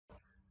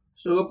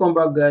So welcome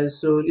back, guys.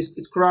 So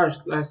it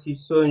crashed as you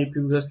saw in the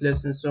previous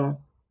lesson. So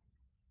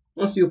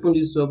once you open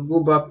this up, go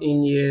back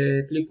in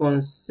here, click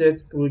on set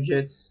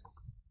projects.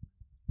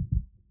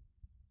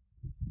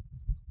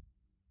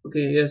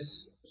 Okay,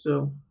 yes.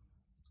 So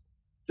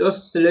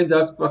just select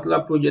that particular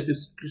project you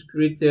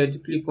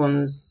created, click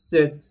on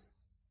set,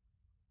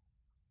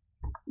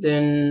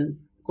 then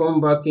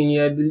come back in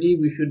here. I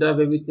believe we should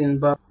have everything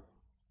back.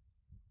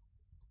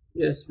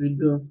 Yes, we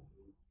do.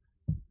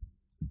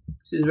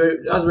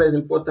 That's why it's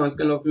important.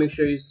 Kind of make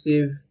sure you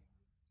save.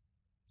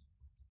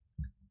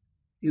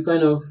 You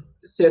kind of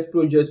set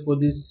project for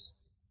this.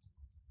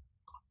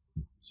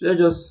 So let's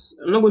just.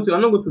 I'm not going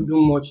to do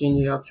much in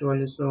here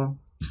actually. So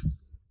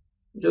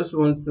just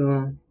want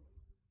to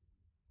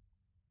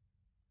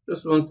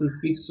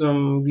fix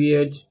some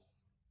weird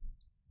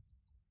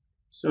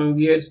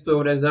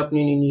stuff that's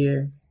happening in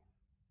here.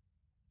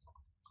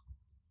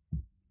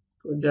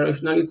 The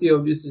directionality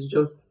of this is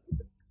just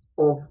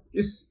off.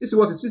 This is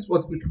what's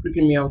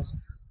freaking me out.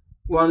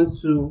 1,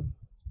 2,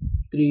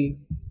 3.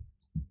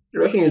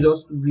 Direction is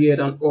just weird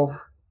and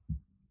off.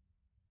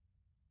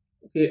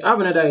 Okay, I have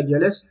another idea.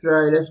 Let's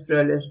try.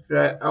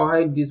 I'll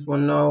hide this for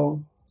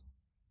now.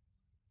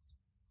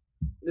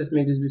 Let's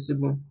make this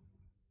visible.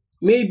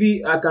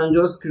 Maybe I can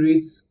just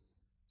create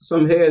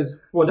some hairs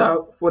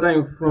further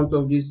in front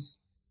of this,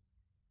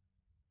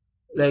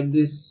 like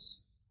this.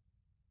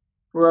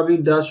 Probably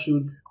that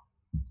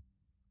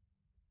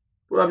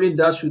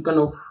should kind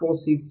of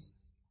force it.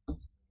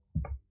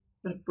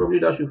 Probably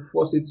that should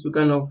force it to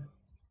kind of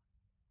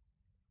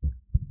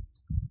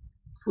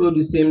follow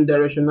the same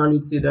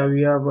directionality that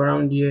we have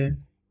around here.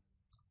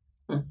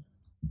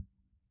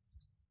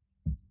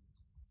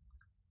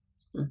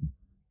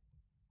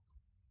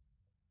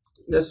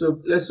 Let's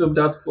hope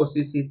that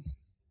forces it.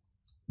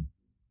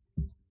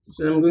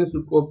 So I'm going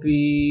to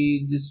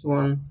copy this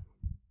one.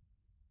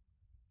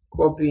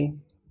 Copy.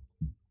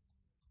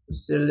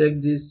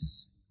 Select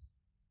this.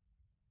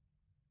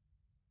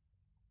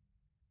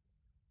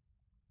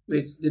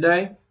 Wait, did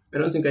I? I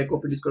don't think I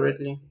copied it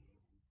correctly.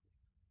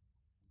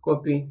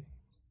 Copy.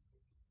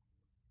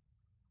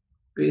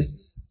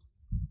 Paste.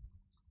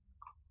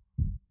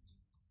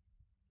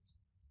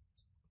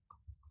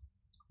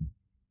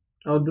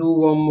 I'll do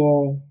one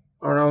more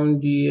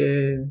around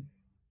the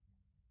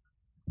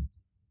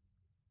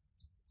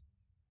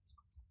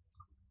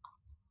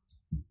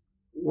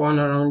one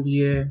around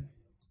here.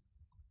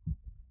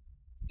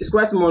 It's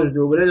quite much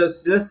though, but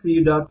let's see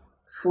if that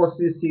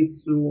forces it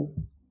to.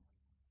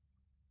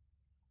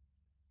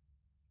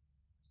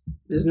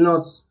 It's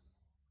not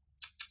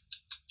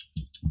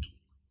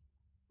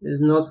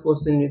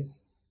forcing it.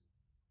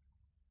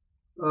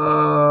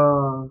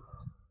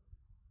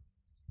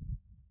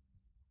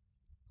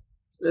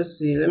 Let's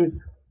see.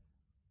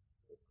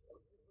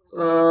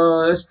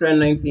 Let's try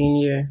 19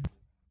 here.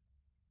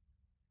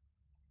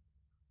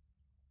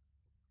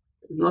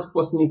 It's not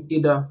forcing it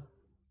either.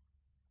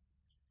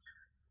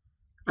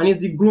 And it's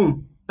the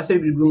groom. I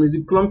said the groom is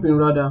the clumping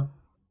rather.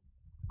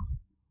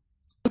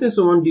 I think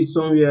someone did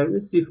somewhere.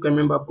 Let's see if I can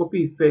remember.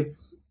 Copy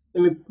effects.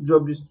 Let me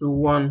drop this to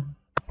 1.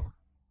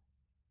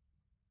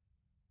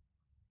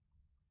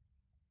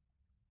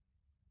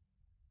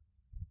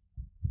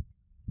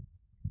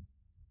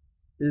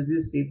 Is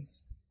this it?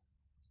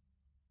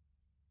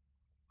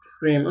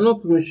 Frame. I'm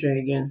not too sure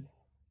again.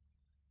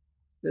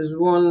 There's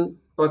one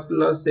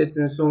particular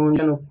setting someone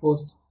kind of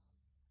forced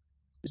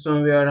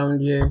somewhere around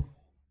here.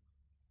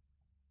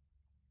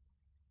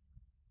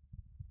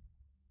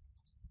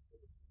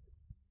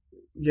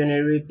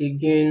 Generate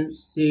again,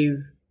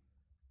 save.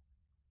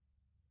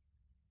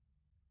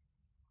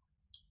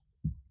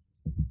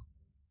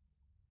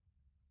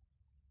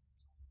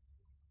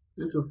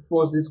 I need to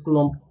force this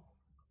clump.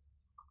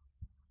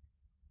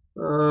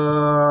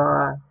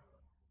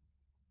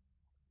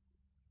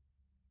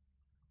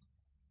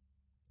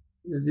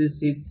 Is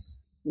this it?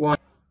 1.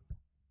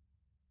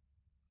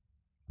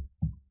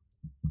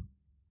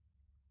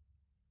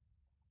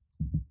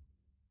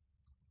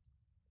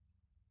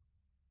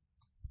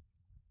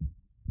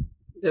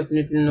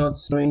 Definitely not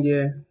showing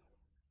there.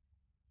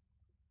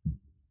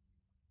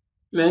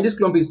 Man, this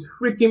clump is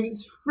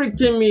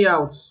freaking me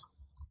out.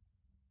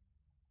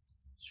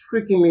 It's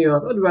freaking me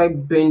out. How do I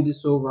bend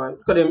this over?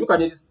 Look at them. Look at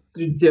these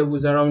 3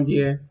 devils around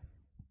here.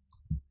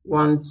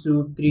 1,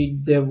 2, 3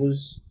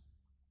 devils.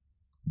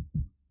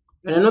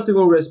 And they're not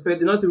even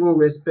respecting.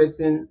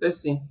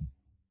 Let's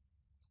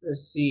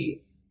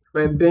see. If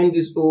I bend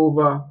this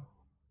over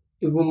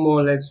even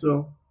more like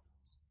so.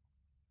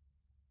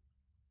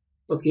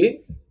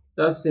 Okay.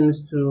 That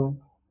seems to.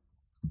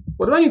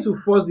 But do I need to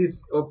force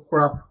this up?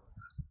 Crap.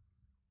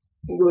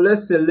 Go,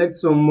 let's select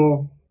some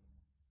more.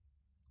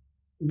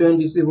 Bend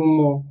this even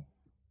more.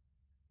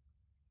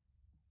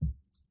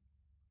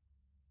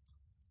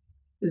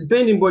 It's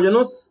bending, but you're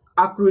not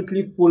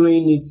accurately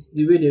following it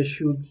the way they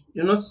should.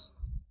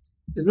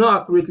 It's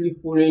not accurately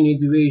following it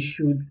the way it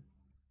should.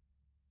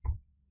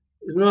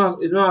 It's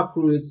not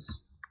accurate.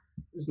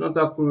 It's not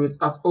accurate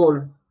at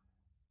all.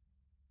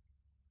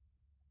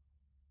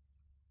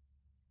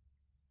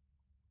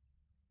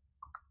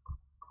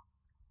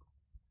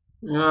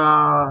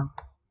 Let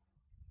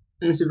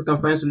me see if we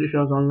can find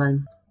solutions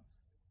online.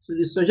 So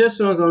the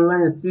suggestions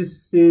online still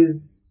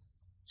says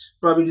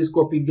probably this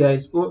copy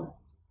guys, but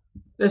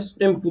let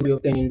me put your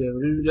 10 in there.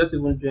 We don't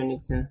even do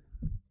anything.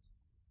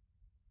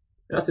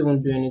 Not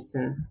even do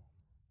anything.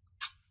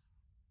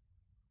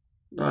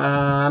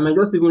 I might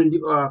just even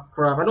leave.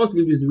 Crap! I don't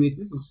leave this weight.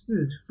 This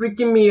is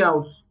freaking me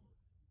out.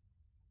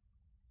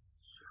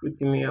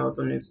 Freaking me out,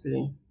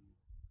 honestly.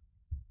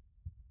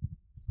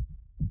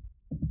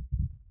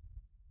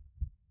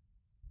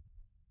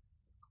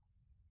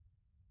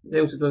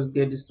 Let me just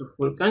get this to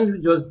follow. Can't I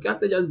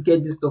just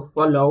get this to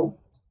follow?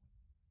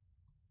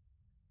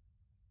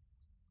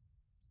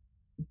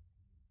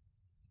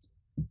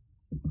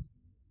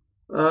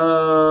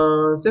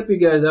 If you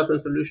guys have some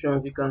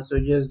solutions you can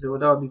suggest though,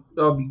 that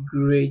would be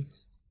great.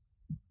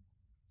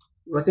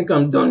 I think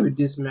I'm done with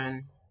this,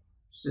 man.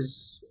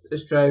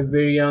 Let's try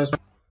variance.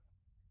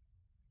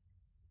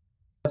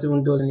 That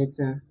even does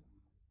anything.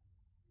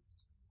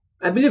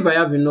 I believe I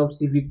have enough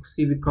CV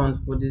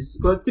count for this,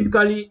 because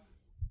typically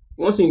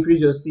once you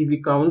increase your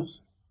CV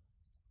counts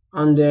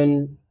and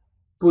then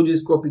put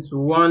this copy to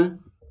 1,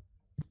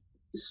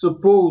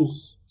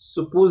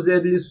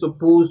 supposedly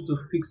supposed to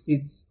fix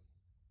it.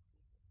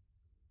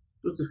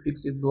 Supposed to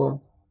fix it, but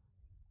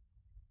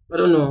I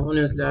don't know.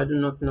 Honestly, I do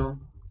not know.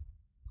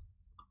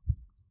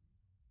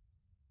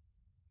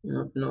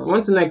 No.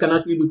 One thing I can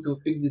actually do to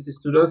fix this is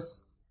to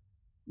just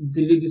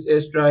delete this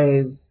extra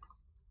hairs.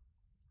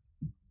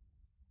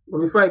 But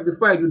before I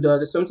do that,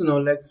 there's something I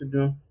would like to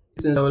do.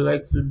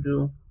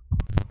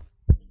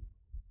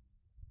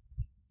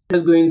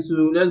 Let's go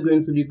into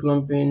the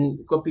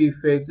clumping copy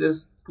effects.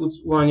 Let's put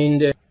 1 in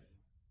there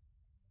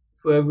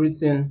for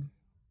everything.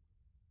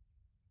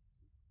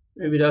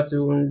 Maybe that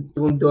even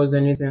does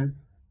anything.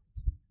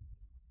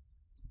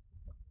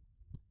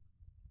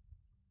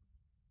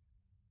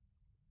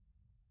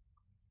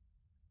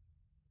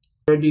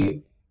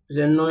 Already is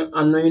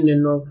annoying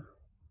enough.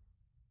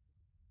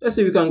 Let's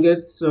see if we can get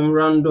some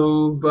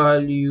random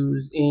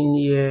values in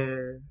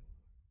here.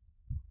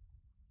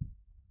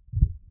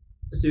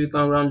 Let's see if we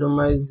can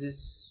randomize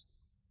this.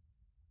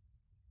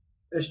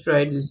 Let's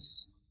try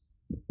this.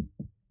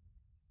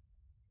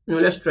 No,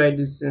 let's try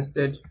this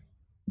instead.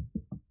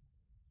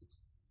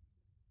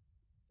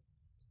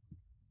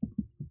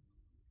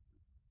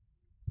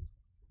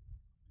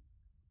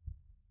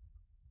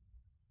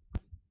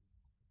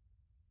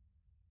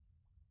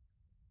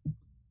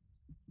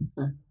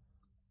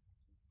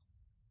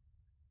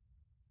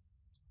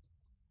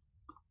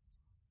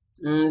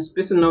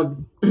 Spacing out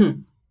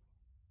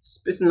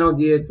spacing out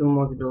the air too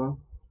much though.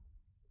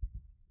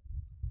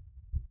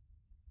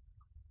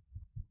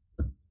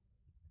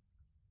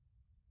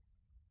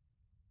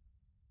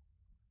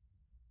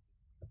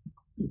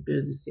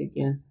 Paste this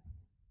again.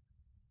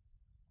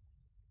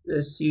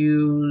 Let's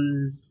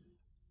use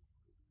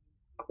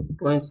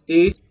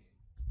 0.8.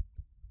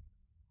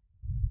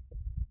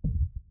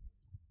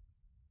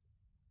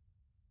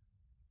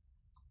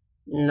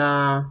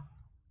 Nah,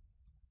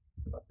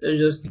 let's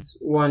just put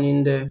 1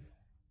 in there.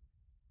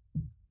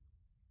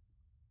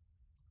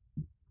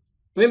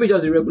 Maybe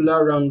just a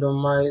regular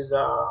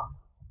randomizer,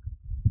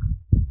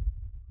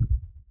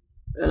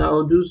 and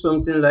I'll do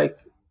something like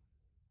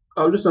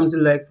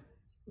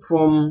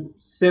from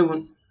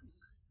 7.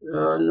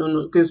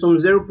 No, okay, from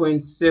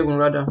 0.7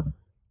 rather,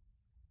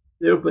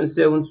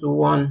 0.7 to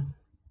 1.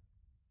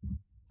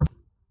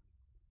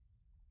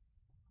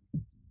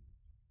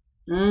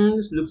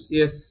 This looks,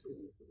 yes, I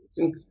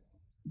think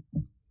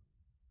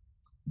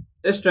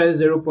let's try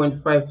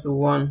 0.5 to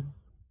 1.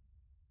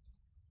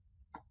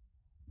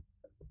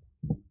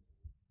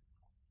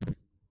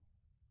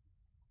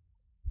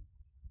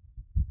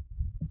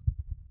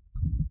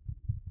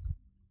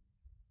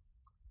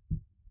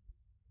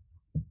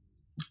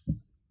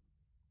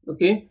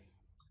 Okay.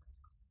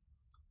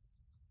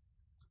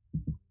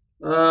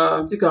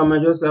 I think I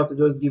might just have to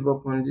just give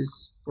up on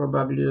this.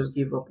 Probably just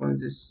give up on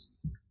this.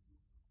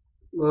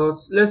 But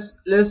let's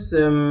that's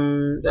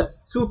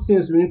 2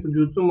 things we need to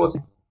do. 2 more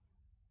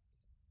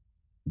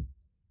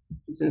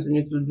things we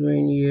need to do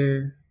in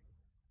here.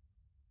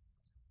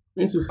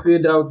 We need to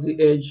fade out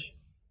the edge.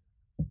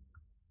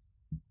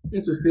 We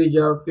need to fade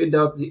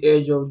out the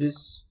edge of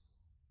this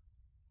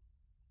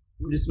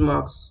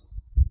marks.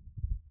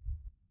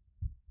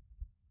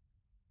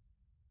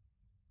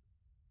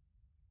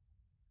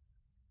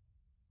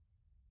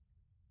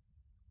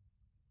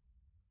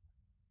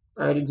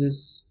 Hide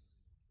this.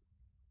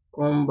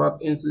 Come back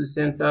into the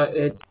center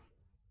edge.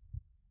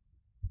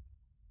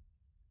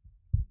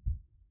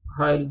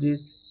 Hide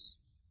this.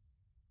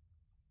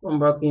 Come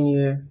back in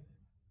here.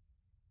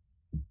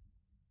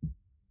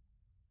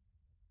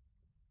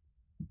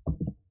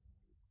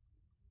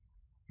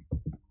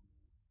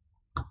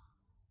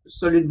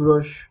 Solid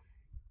brush.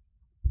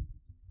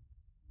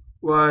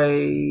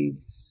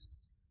 White.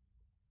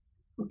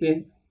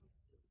 Okay.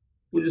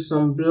 We'll do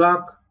some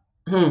black.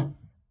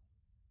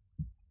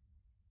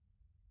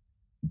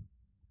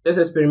 Let's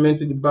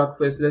experiment with the back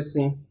first. Let's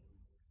see.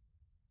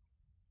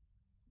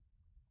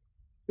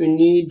 We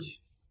need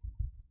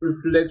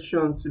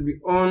reflection to be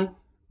on.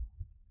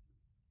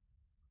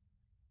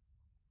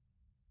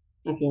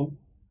 Okay,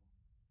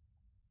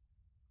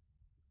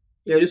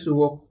 yeah, this will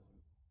work.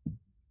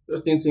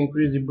 Just need to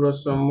increase the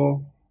brush some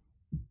more.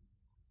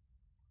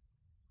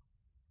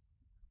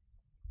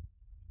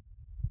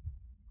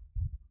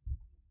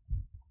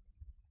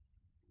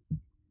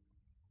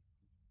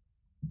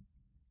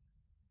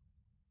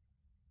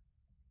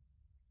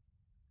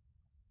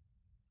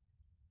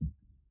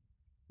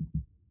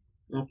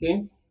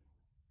 Okay,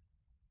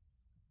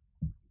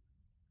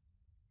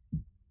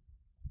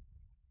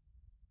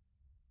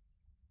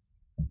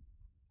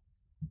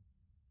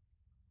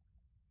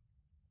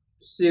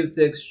 save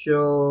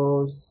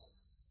texture,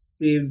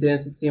 save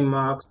density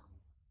marks.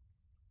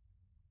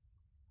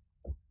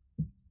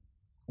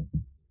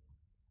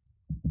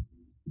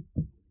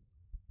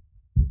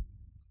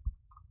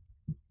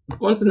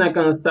 One thing I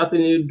can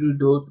certainly do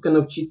though to kind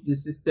of cheat the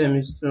system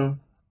is to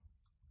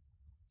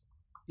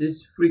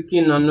this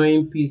freaking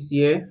annoying piece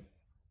here.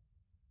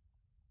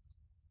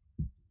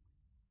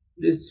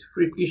 This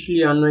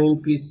freakishly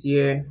annoying piece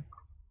here.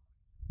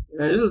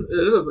 There's a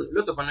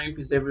lot of annoying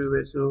pieces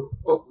everywhere. So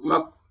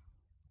mark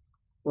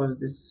was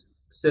this.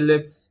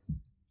 Select,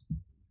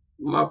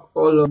 mark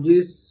all of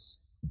this.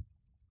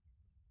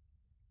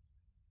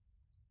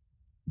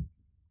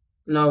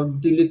 Now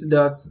delete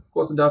that,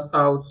 cut that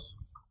out.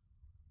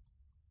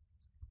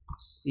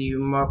 See,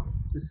 mark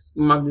this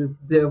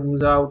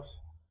devils out.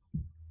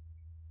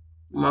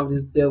 Mark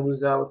this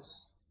devils out.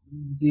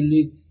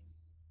 Delete.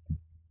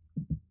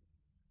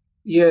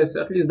 Yes,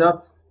 at least that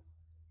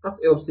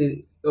helps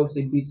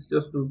a bit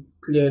just to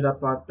clear that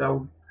part, that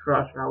would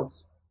trash out.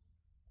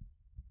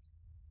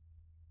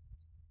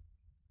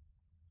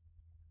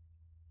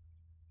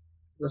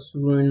 Just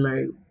ruin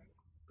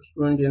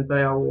the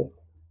entire work.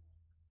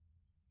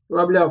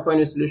 Probably I'll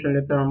find a solution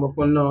later on, but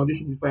for now this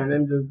should be fine.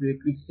 Let me just do a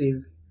quick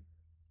save.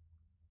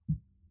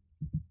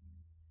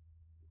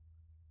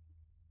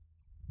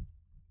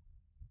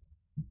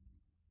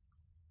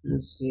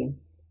 Let's see.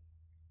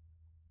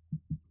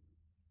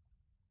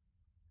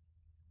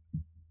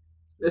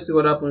 Let's see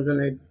what happens when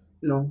I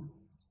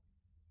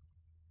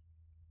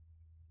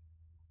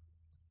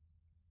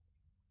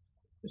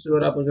Let's see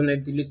what happens when I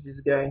delete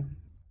this guy.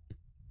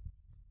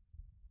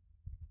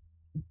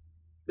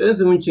 It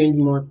doesn't even change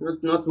much,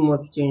 not too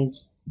much change.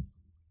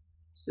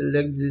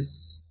 Select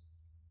this.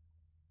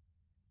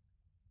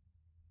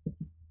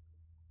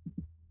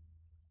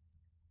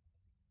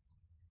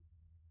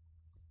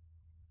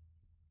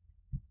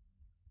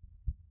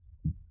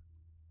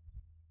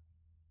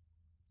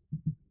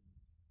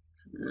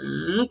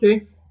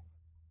 Okay.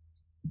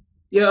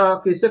 Yeah,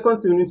 okay. Second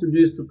thing we need to do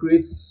is to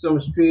create some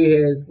stray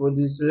hairs for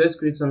this. So let's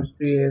create some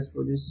stray hairs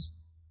for this.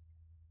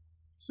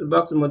 So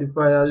back to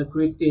modifier, I'll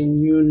create a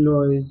new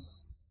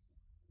noise.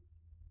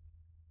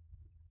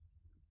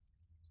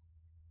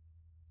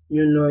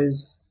 New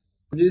noise.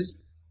 This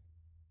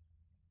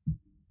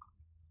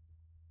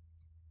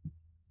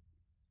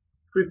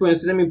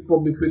frequency, let me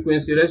pop the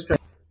frequency. Let's try.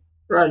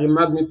 Right, the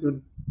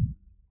magnitude.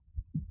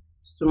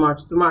 It's too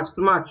much, too much,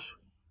 too much.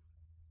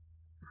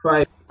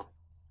 5.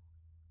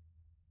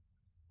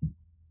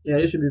 Yeah,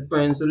 it should be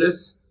fine. So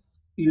let's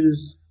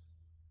use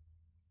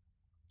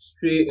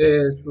stray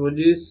hairs for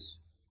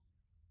this.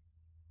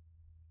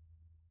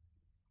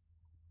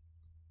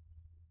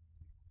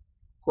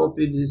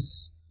 Copy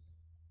this.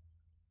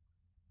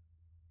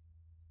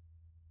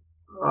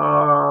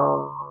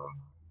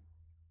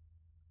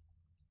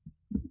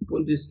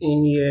 Put this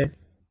in here.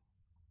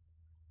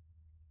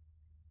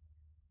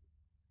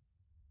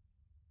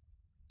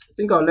 I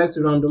think I'd like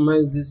to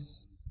randomize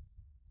this.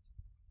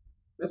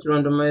 Let's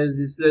randomize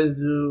this. Let's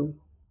do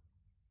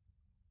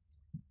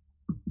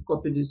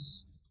copy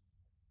this.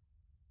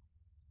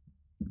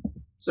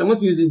 So I'm going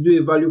to use it,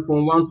 do a value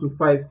from 1 to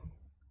 5.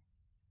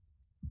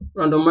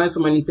 Randomize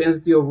from an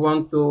intensity of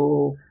 1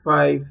 to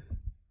 5.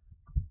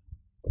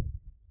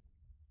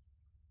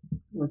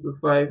 1 to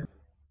 5.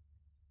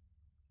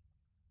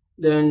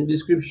 Then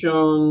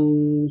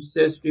description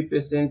set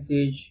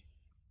 3%.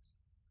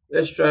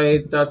 Let's try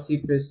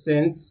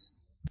 30%.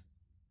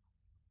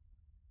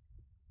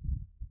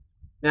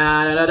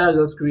 Nah, that's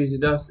just crazy.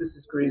 This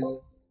is crazy.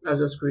 That's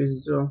just crazy.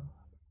 So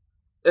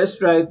let's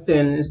try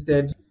 10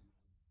 instead.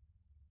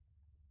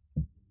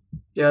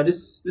 Yeah,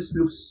 this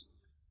looks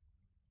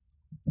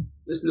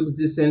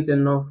decent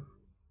enough.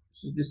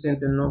 This is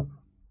decent enough.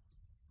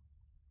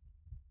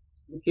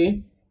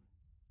 Okay.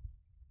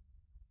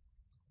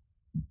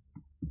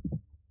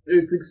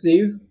 Very quick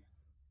save.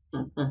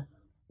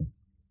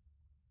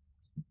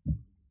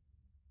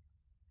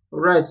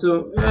 Alright,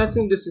 so I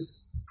think this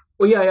is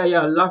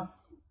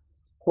last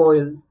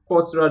coil,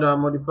 quartz rather,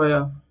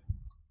 modifier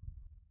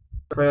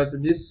to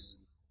this.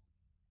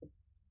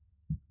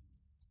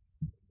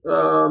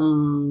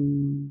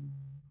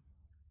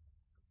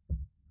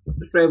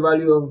 Let's try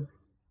value of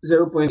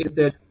 0.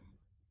 Instead.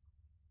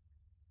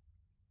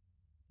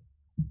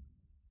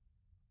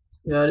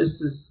 Yeah,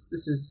 this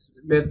is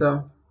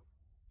better.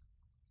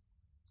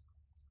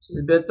 This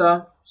is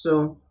better.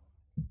 So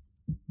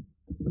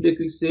do a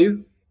quick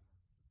save.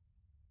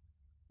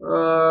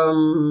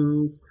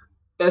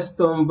 Let's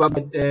turn back.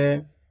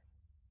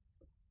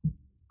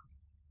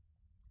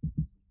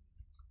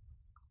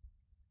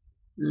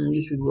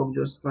 This should work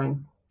just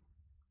fine.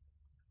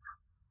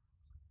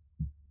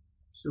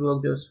 Should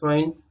work just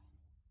fine.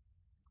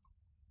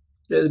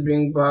 Let's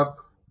bring back.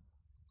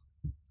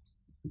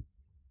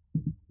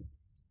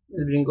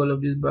 Let's bring all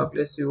of this back.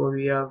 Let's see what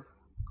we have.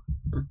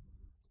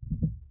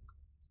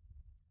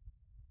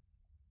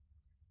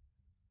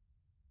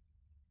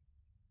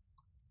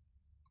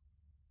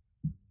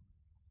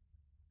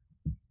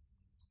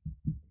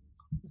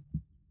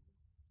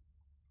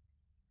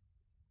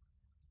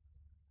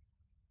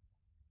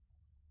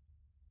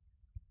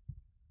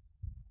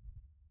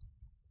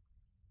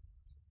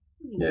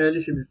 Yeah,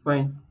 this should be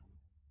fine.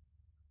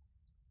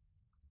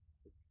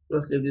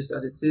 Just leave this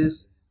as it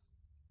is.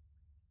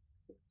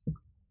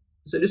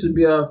 So this will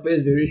be our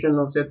first variation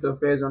of set of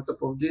hairs on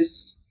top of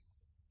this.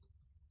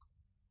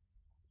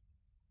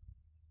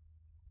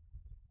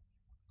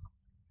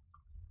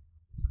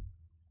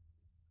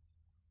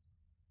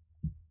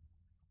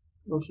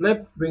 Or should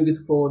I bring it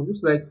forward?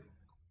 Looks like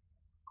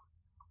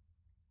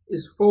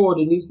it's forward.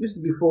 It needs to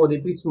be forward a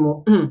bit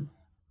more.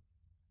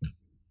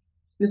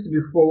 Needs to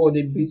be forward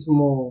a bit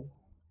more.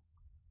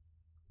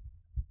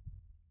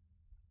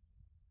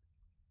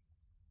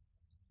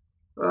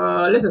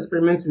 Let's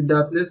experiment with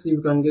that. Let's see if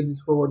we can get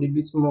this forward a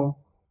bit more.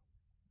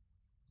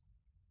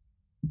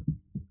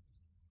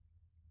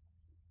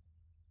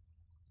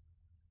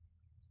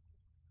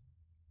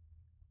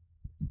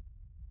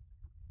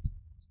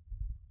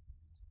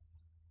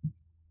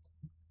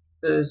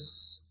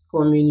 Let's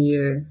come in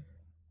here.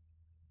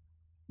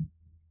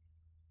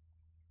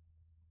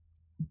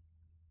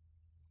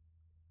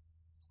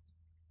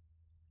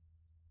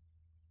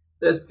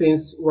 Let's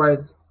paint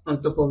white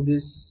on top of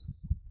this.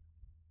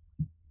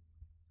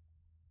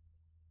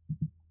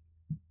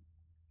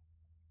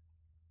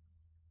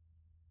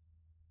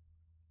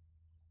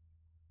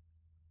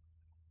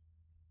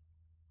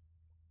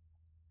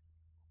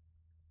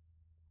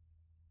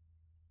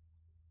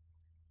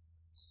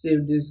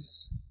 Save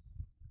this.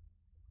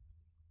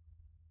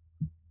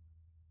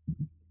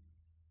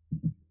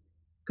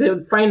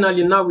 Okay,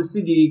 finally now we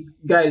see the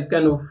guy is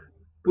kind of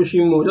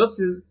pushing more. Just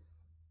see,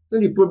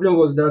 the problem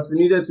was that we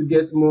needed to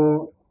get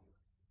more.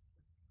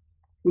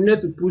 We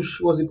needed to push,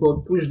 what's it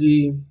called? Push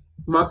the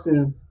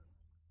maxing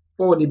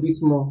forward a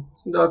bit more.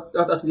 So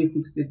that actually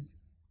fixed it.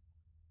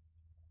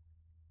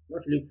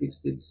 Actually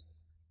fixed it.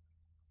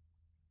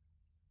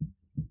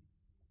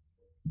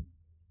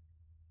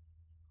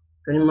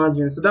 Can you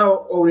imagine? So that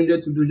all we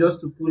needed to do,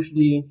 just to push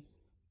the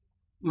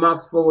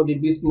max forward a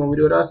bit more. With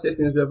the other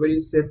settings we have already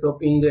set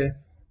up in there.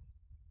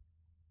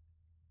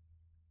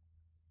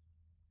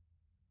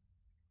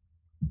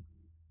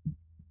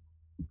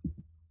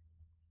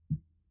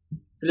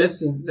 Let's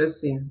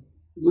see.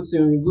 Good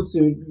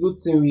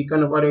thing we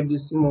kind of added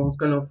this more,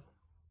 kind of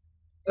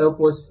help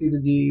us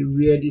fix the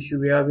weird issue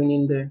we're having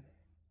in there.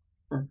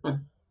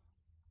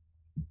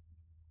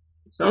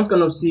 So I'm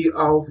kind of see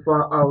how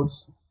far out.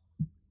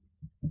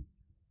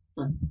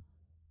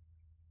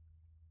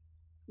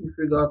 We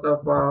figure out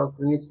how far out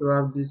we need to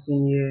have this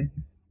in here.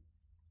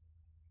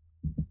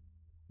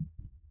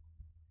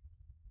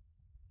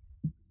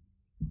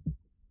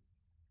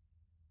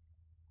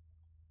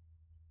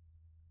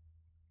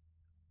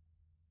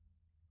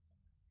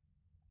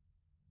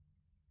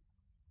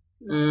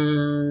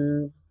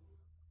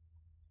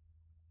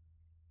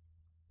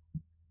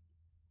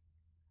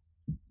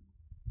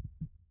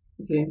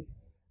 Okay.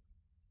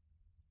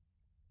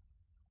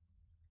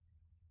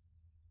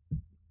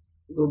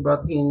 Go back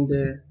in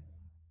there.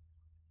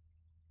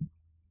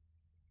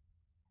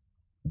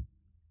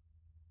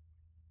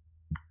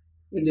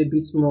 Need a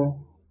bit more.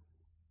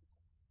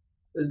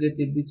 Let's get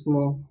a bit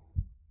more.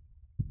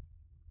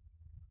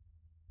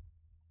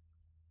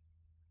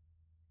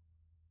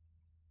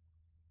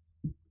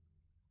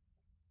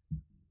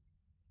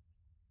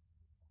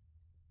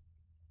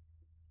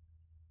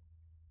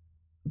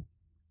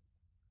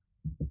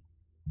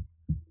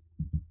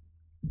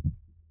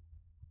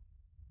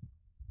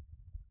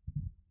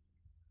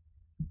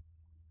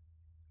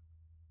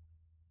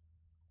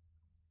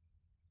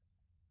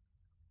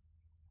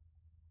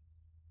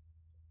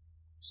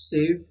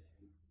 Save.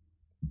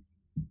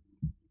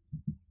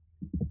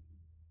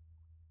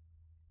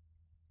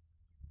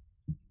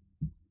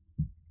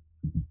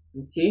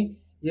 Okay.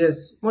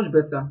 Yes, much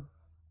better.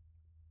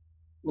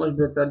 Much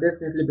better.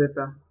 Definitely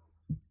better.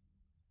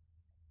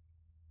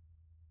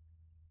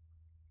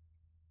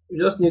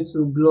 You just need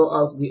to blow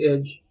out the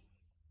edge.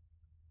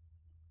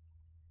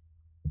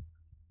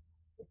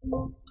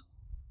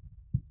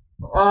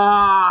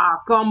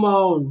 Ah, come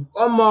on.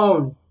 Come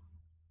on.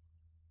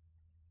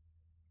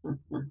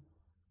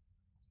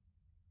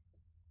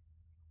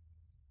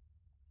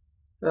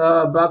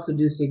 Back to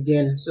this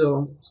again.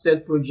 So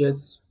set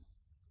projects.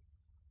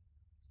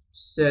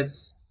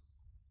 Sets.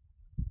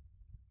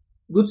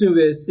 Good thing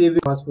we're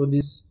saving as for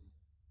this.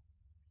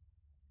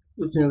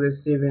 Good thing we're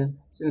saving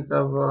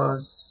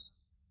intervals.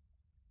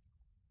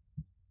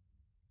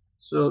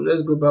 So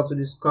let's go back to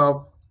the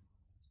scalp.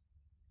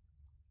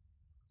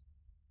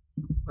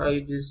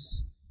 Hide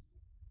this.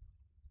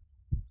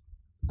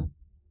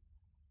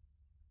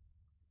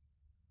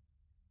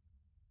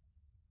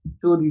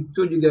 Told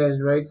you guys,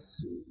 right?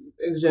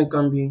 Xgen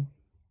can be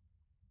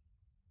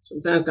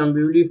sometimes can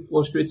be really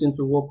frustrating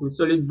to work with.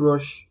 Solid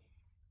brush,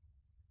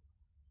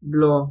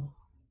 blur,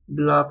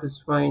 black is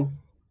fine.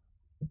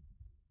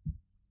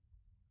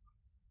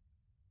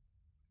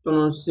 Turn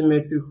on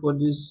symmetry for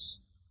this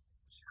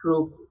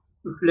stroke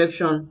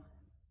reflection.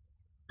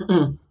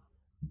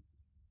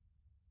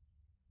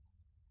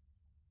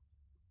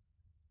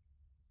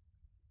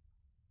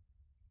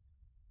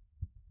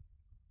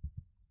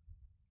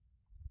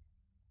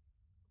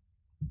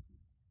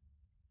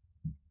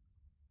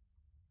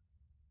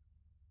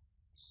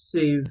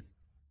 Save.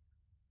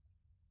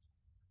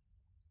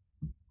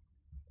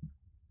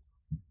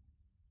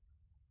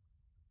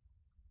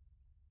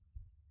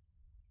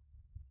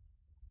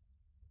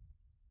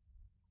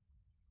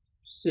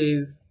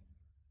 Save.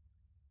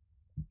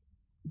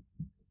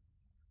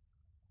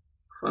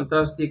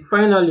 Fantastic.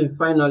 Finally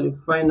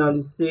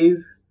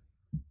save.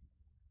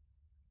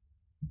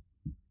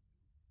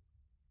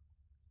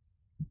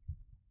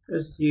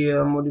 Let's see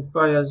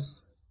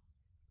modifiers.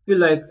 Feel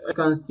like I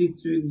can see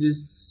tweak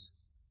this.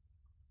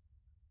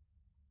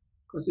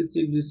 Can see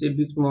tweak this a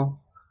bit more.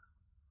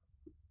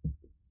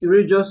 The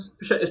radius,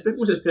 especially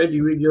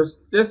the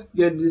radius. Let's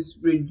get this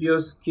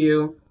radius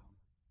scale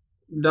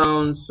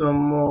down some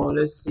more.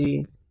 Let's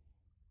see.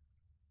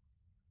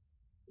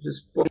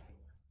 Just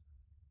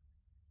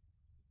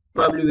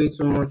probably way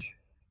too much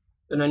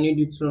than I need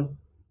it to.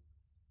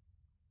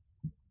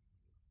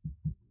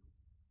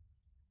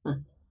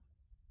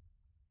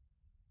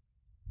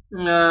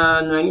 No,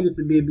 I need it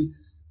to be a bit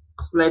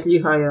slightly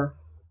higher.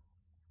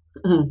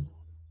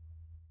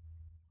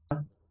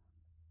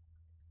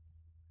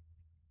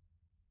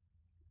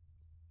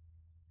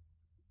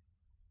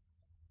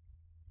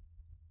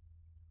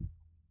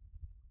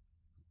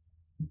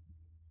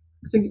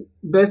 I think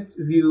best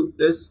view.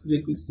 Let's do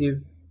a quick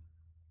save.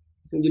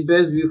 I think the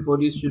best view for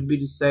this should be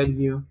the side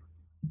view.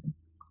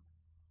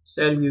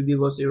 Side view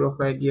give us a rough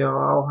idea of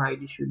how high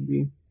this should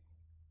be.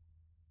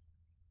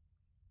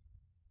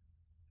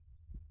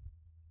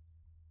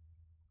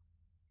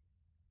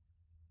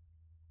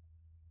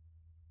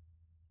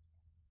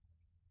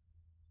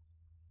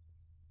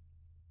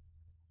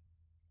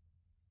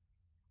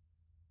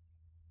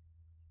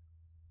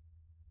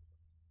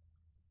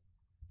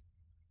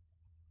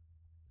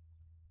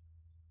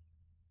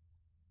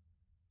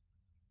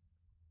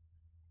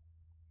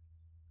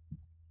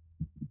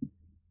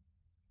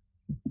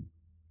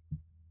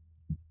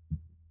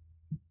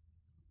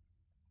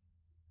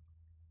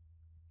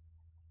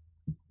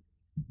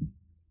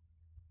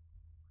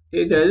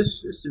 Okay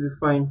guys, this should be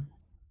fine.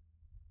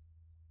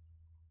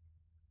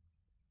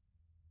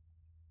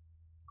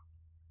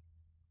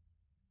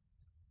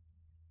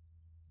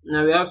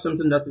 Now we have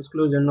something that is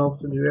close enough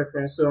to the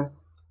reference. So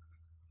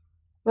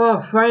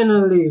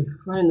finally.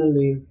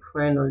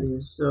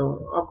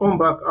 So we'll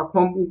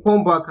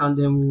come back and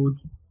then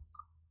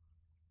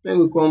when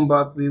we come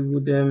back we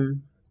would do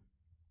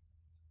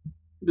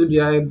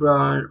the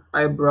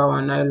eyebrow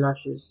and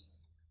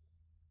eyelashes.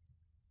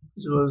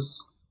 This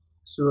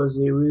was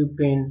a real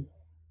pain.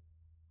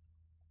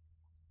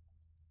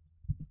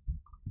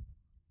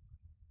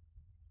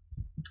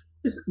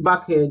 This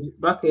backhead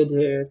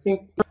here, I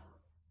think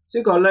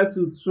I'd like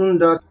to tune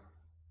that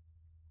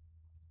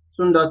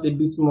a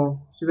bit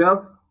more. So we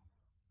have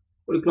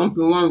for the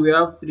clumping one, we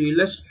have 3.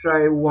 Let's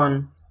try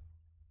 1.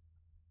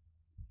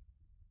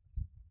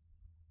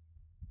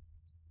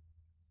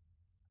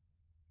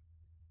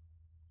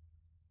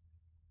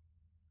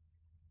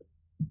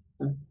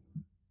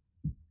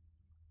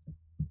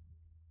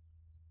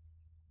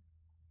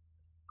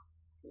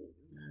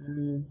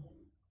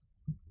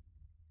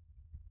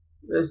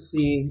 Let's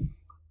see.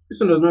 This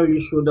one does not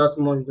really show that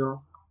much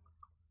though.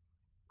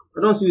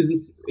 I don't use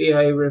this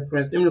AI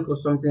reference. Let me look for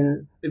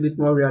something a bit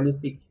more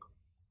realistic.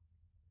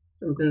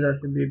 Something that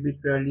should be a bit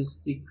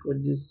realistic for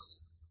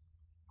this.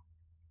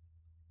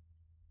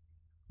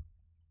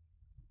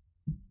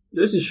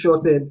 This is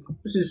short hair.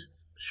 This is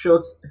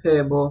short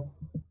hair, but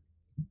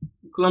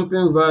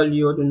clumping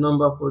value or the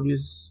number for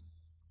this.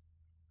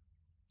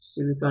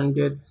 See if we can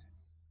get.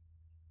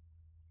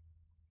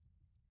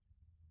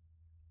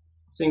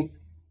 I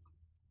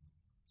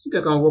think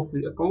I can work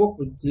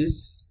with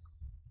this.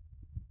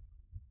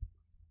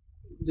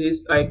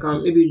 This I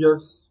can maybe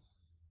just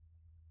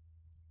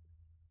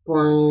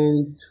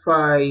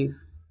 0.5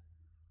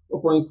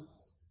 or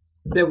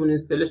 0.7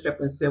 instead. Let's try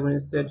 0.7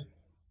 instead.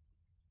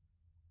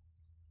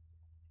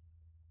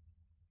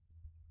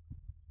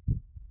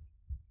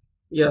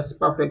 Yes,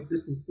 perfect.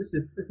 This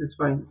is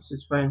fine. This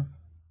is fine.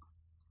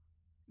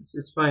 This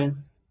is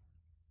fine.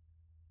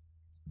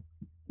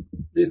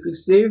 Do a quick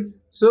save.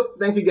 So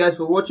thank you guys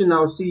for watching.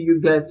 I'll see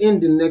you guys in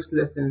the next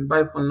lesson.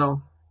 Bye for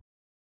now.